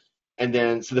there, and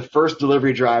then so the first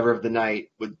delivery driver of the night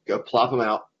would go plop them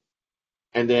out,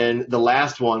 and then the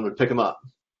last one would pick them up.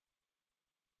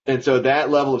 And so that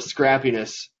level of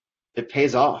scrappiness, it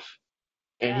pays off.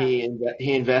 And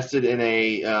he invested in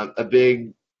a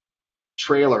big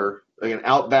trailer, like an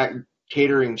Outback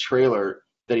catering trailer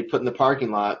that he put in the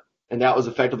parking lot, and that was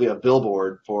effectively a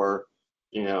billboard for,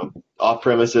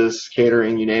 off-premises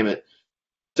catering, you name it.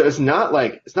 So it's not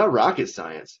rocket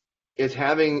science. It's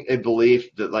having a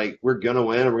belief that like we're gonna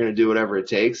win and we're gonna do whatever it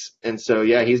takes. And so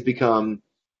yeah, he's become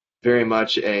very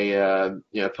much a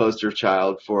poster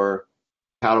child for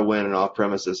how to win an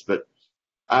off-premises. But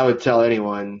I would tell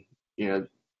anyone,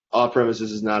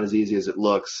 off-premises is not as easy as it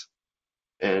looks,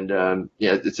 and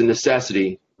it's a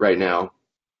necessity right now.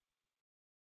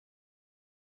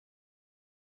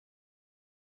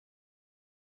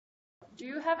 Do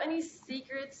you have any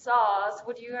secret sauce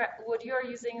what you are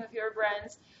using with your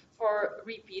brands for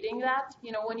repeating that?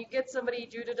 When you get somebody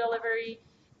do the delivery,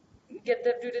 get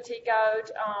them do the takeout,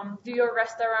 do your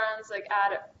restaurants like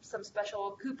add some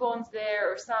special coupons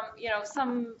there or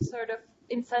some sort of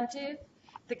incentive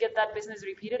to get that business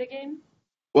repeated again?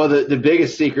 Well, the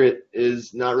biggest secret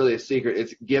is not really a secret.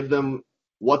 It's give them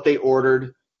what they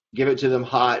ordered, give it to them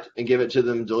hot, and give it to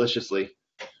them deliciously.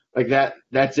 Like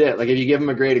that's it. Like if you give them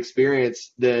a great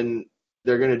experience, then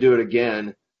they're going to do it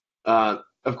again.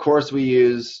 Of course, we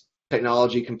use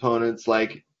technology components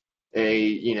like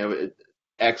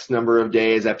X number of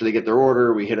days after they get their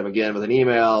order, we hit them again with an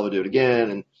email, we'll do it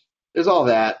again, and there's all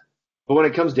that. But when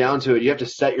it comes down to it, you have to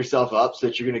set yourself up so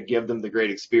that you're going to give them the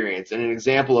great experience. And an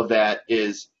example of that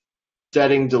is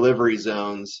setting delivery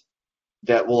zones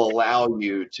that will allow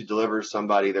you to deliver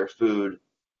somebody their food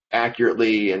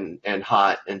accurately and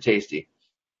hot and tasty.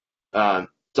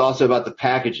 It's also about the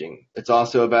packaging. It's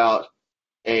also about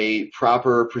a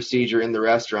proper procedure in the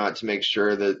restaurant to make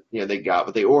sure that they got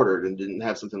what they ordered and didn't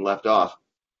have something left off.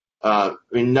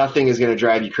 Nothing is going to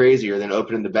drive you crazier than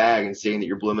opening the bag and seeing that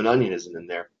your bloomin' onion isn't in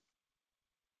there.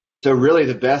 So really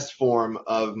the best form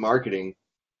of marketing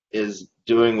is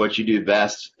doing what you do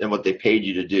best and what they paid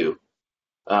you to do.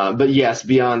 But yes,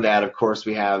 beyond that, of course,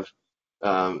 we have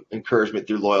encouragement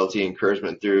through loyalty,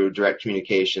 encouragement through direct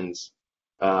communications.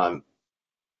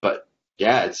 But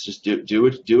yeah, it's just do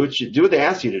what they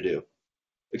ask you to do.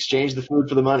 Exchange the food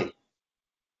for the money.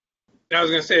 I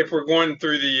was going to say, if we're going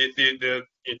through you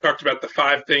talked about the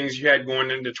 5 things you had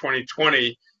going into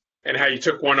 2020 and how you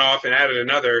took one off and added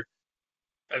another.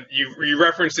 You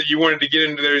referenced that you wanted to get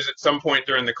into those at some point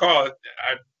during the call.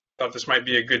 I thought this might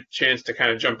be a good chance to kind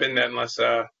of jump in that unless.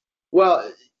 Well,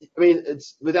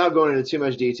 it's without going into too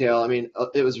much detail.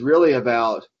 It was really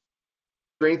about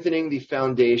strengthening the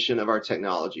foundation of our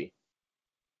technology.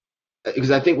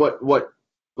 Because I think what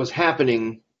was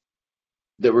happening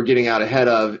that we're getting out ahead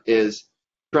of is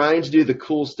trying to do the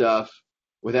cool stuff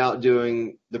without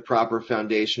doing the proper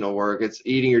foundational work. It's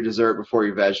eating your dessert before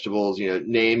your vegetables.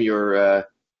 Name your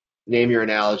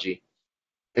analogy.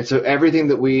 And so everything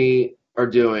that we are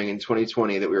doing in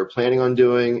 2020 that we were planning on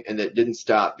doing and that didn't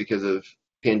stop because of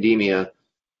pandemia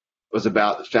was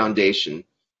about the foundation.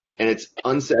 And it's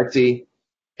unsexy,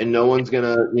 and no one's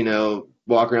gonna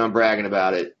walk around bragging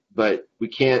about it. But we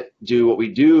can't do what we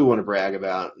do want to brag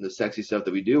about and the sexy stuff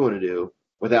that we do want to do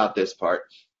without this part.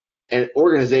 And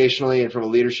organizationally and from a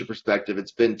leadership perspective,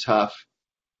 it's been tough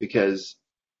because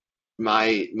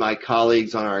my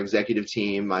colleagues on our executive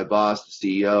team, my boss,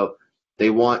 the CEO, they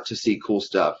want to see cool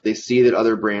stuff. They see that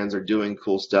other brands are doing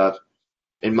cool stuff.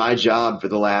 And my job for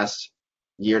the last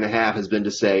year and a half has been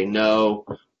to say no,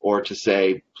 or to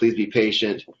say, please be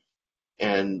patient.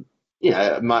 And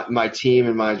my team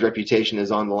and my reputation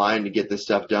is on the line to get this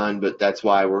stuff done, but that's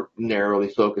why we're narrowly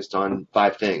focused on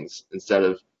 5 things instead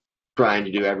of trying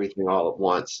to do everything all at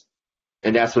once.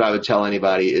 And that's what I would tell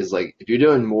anybody is, like, if you're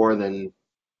doing more than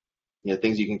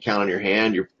things you can count on your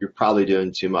hand, you're probably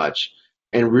doing too much.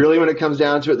 And really, when it comes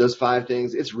down to it, those 5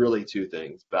 things, it's really 2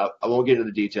 things. But I won't get into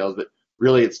the details, but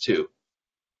really it's 2.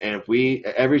 And if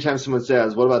every time someone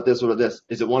says, what about this, what about this,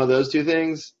 is it one of those 2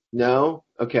 things? No?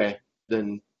 Okay,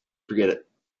 then forget it.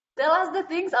 Tell us the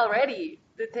things already.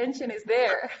 The tension is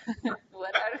there.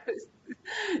 What are those?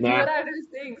 Nah. What are those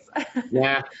things?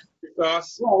 Nah.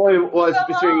 Sauce.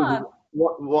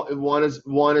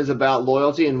 One is about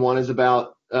loyalty, and one is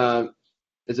about a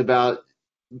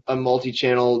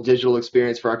multi-channel digital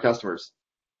experience for our customers.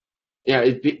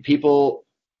 People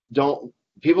don't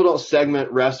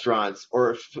segment restaurants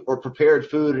or prepared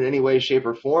food in any way, shape,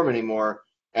 or form anymore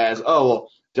as, do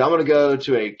I want to go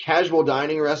to a casual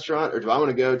dining restaurant, or do I want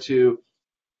to go to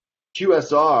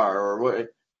QSR, or what?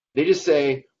 They just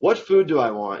say, what food do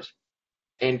I want,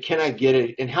 and can I get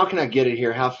it, and how can I get it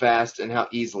here, how fast and how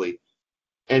easily?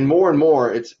 And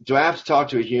more, it's, do I have to talk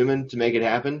to a human to make it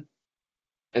happen?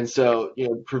 And so,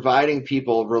 providing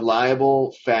people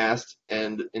reliable, fast,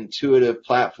 and intuitive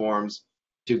platforms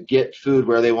to get food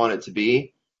where they want it to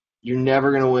be, you're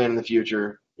never going to win in the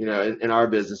future, in our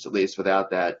business at least,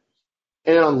 without that.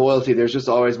 And on loyalty, there's just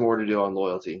always more to do on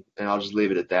loyalty, and I'll just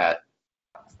leave it at that.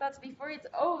 That's before it's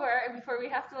over and before we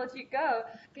have to let you go.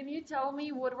 Can you tell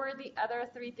me what were the other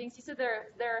three things? You said there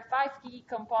are 5 key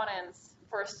components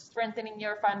for strengthening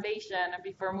your foundation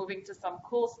before moving to some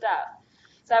cool stuff.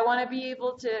 So I want to be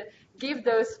able to give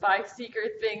those 5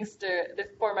 secret things to the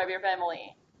PourMyBeer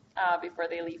family before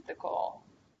they leave the call.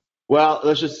 Well,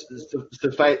 let's just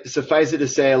suffice it to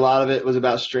say a lot of it was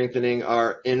about strengthening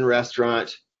our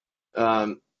in-restaurant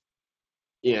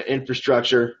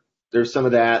infrastructure. There's some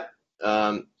of that.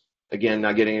 Again,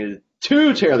 not getting into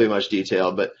too terribly much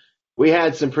detail, but we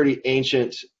had some pretty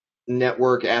ancient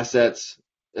network assets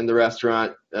in the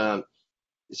restaurant, so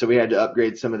we had to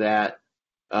upgrade some of that.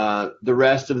 The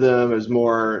rest of them is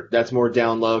that's more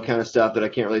down low kind of stuff that I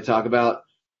can't really talk about.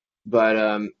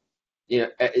 But you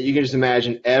can just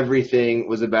imagine everything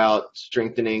was about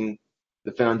strengthening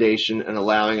the foundation and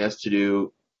allowing us to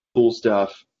do cool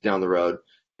stuff down the road.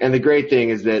 And the great thing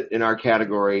is that in our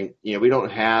category, we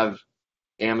don't have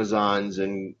Amazons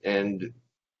and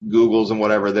Googles and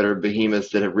whatever that are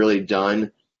behemoths that have really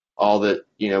done all that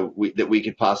we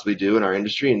could possibly do in our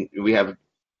industry. And we have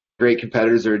great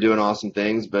competitors that are doing awesome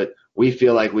things, but we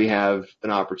feel like we have an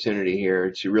opportunity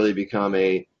here to really become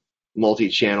a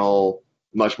multi-channel,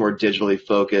 much more digitally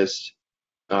focused,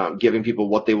 giving people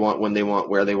what they want, when they want,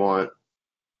 where they want,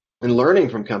 and learning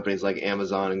from companies like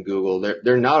Amazon and Google.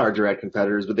 They're not our direct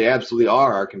competitors, but they absolutely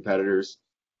are our competitors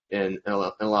in a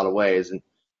lot of ways. And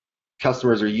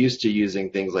customers are used to using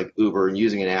things like Uber and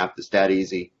using an app that's that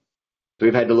easy. So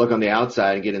we've had to look on the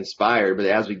outside and get inspired, but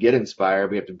as we get inspired,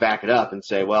 we have to back it up and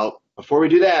say, well, before we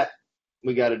do that,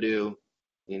 we got to do,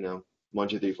 1,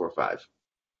 2, 3, 4, 5.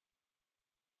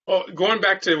 Well, going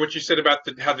back to what you said about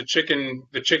how the chicken,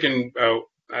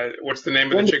 what's the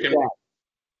name of the chicken?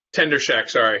 Tender Shack.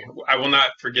 Sorry, I will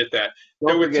not forget that.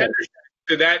 With Tender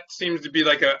Shack, that seems to be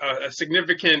like a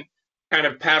significant kind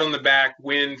of pat on the back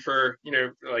win for,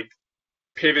 like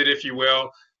pivot, if you will.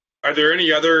 Are there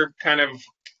any other kind of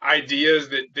ideas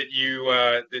that you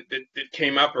that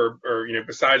came up, or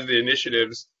besides the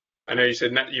initiatives? I know you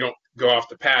said you don't go off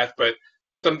the path, but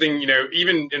something,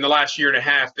 even in the last year and a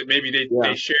half that maybe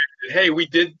they shared that, hey, we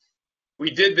did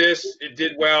this, it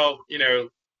did well,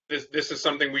 this is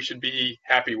something we should be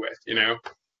happy with,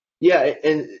 Yeah,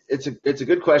 and it's a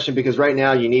good question, because right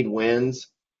now you need wins.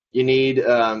 You need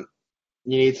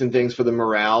some things for the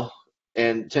morale,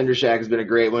 and Tender Shack has been a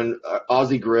great one.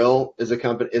 Aussie Grill is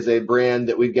a brand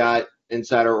that we've got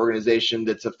inside our organization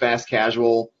that's a fast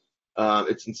casual.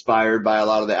 It's inspired by a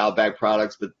lot of the Outback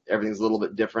products, but everything's a little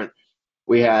bit different.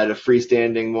 We had a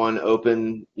freestanding one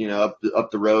open, up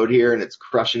the road here, and it's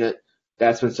crushing it.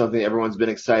 That's been something everyone's been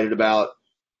excited about.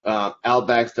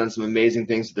 Outback's done some amazing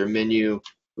things with their menu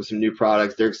with some new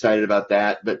products. They're excited about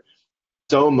that. But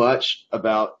so much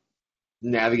about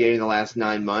navigating the last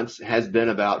 9 months has been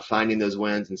about finding those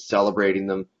wins and celebrating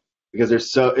them, because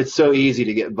it's so easy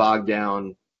to get bogged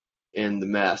down in the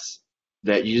mess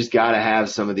that you just got to have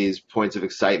some of these points of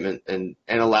excitement and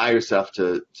allow yourself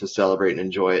to celebrate and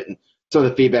enjoy it. And some of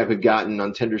the feedback we've gotten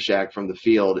on Tender Shack from the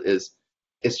field is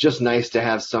it's just nice to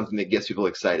have something that gets people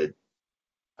excited.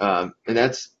 And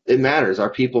it matters. Our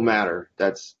people matter.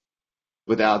 That's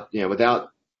without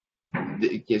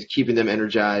keeping them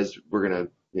energized, we're going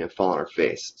to fall on our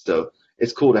face. So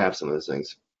it's cool to have some of those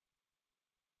things.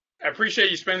 I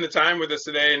appreciate you spending the time with us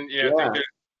today. And I think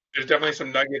there's definitely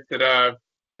some nuggets that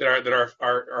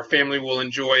our family will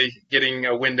enjoy getting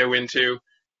a window into.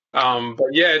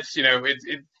 But yeah,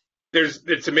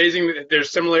 it's amazing that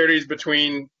there's similarities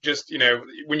between just,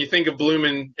 when you think of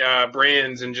Bloomin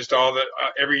Brands and just all the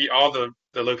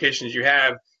locations you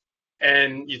have,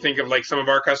 and you think of like some of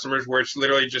our customers where it's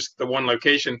literally just the one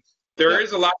location, there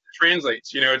is a lot that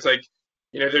translates. It's like,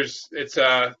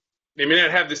 they may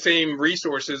not have the same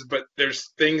resources, but there's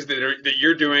things that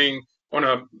you're doing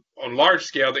on large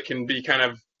scale that can be kind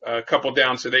of coupled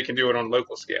down so they can do it on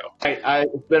local scale.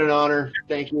 It's been an honor.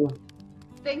 Thank you.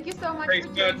 Thank you so much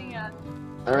for joining us.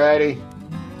 All righty.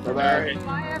 Bye-bye.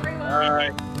 Bye, everyone. All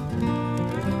right.